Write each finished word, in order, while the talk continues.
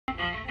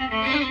Hey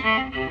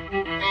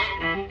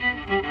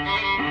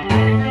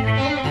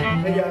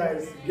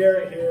guys,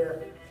 Garrett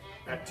here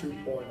at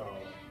 2.0.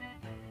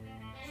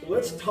 So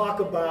let's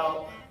talk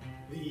about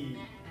the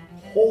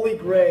holy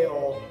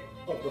grail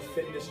of the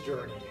fitness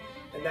journey,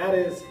 and that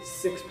is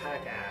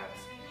six-pack abs.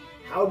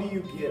 How do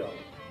you get them?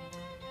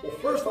 Well,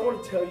 first I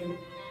want to tell you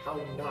how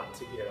not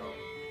to get them.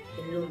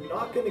 And you're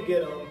not going to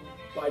get them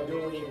by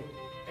doing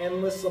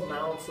endless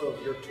amounts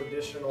of your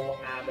traditional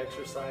ab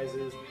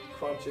exercises,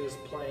 crunches,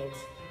 planks,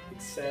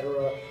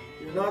 etc.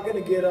 You're not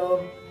going to get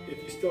them if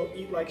you still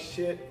eat like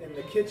shit in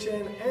the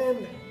kitchen,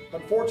 and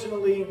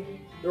unfortunately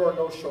there are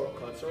no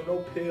shortcuts. There are no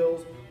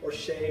pills or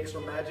shakes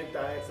or magic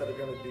diets that are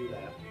going to do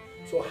that.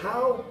 So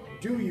how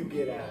do you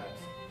get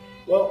abs?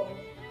 Well,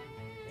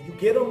 you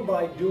get them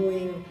by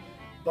burning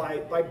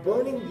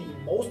the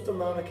most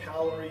amount of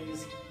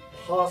calories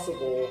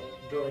possible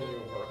during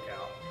your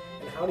workout.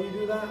 And how do you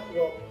do that?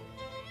 Well,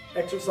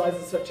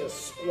 exercises such as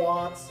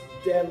squats,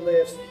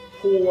 deadlifts,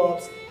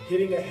 pull-ups,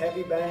 hitting a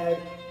heavy bag,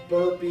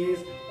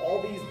 burpees,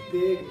 all these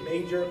big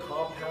major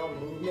compound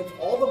movements,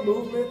 all the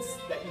movements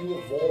that you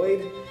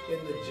avoid in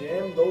the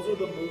gym, those are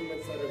the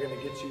movements that are going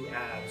to get you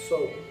abs.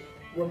 So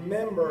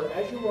remember,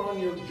 as you're on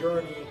your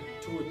journey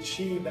to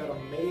achieve that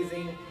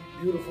amazing,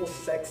 beautiful,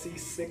 sexy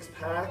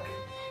six-pack,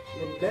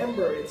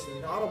 remember it's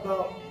not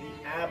about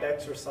the ab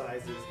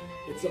exercises,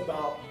 it's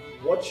about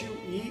what you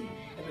eat,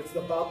 and it's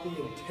about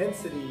the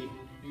intensity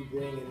you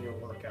bring in your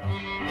workout.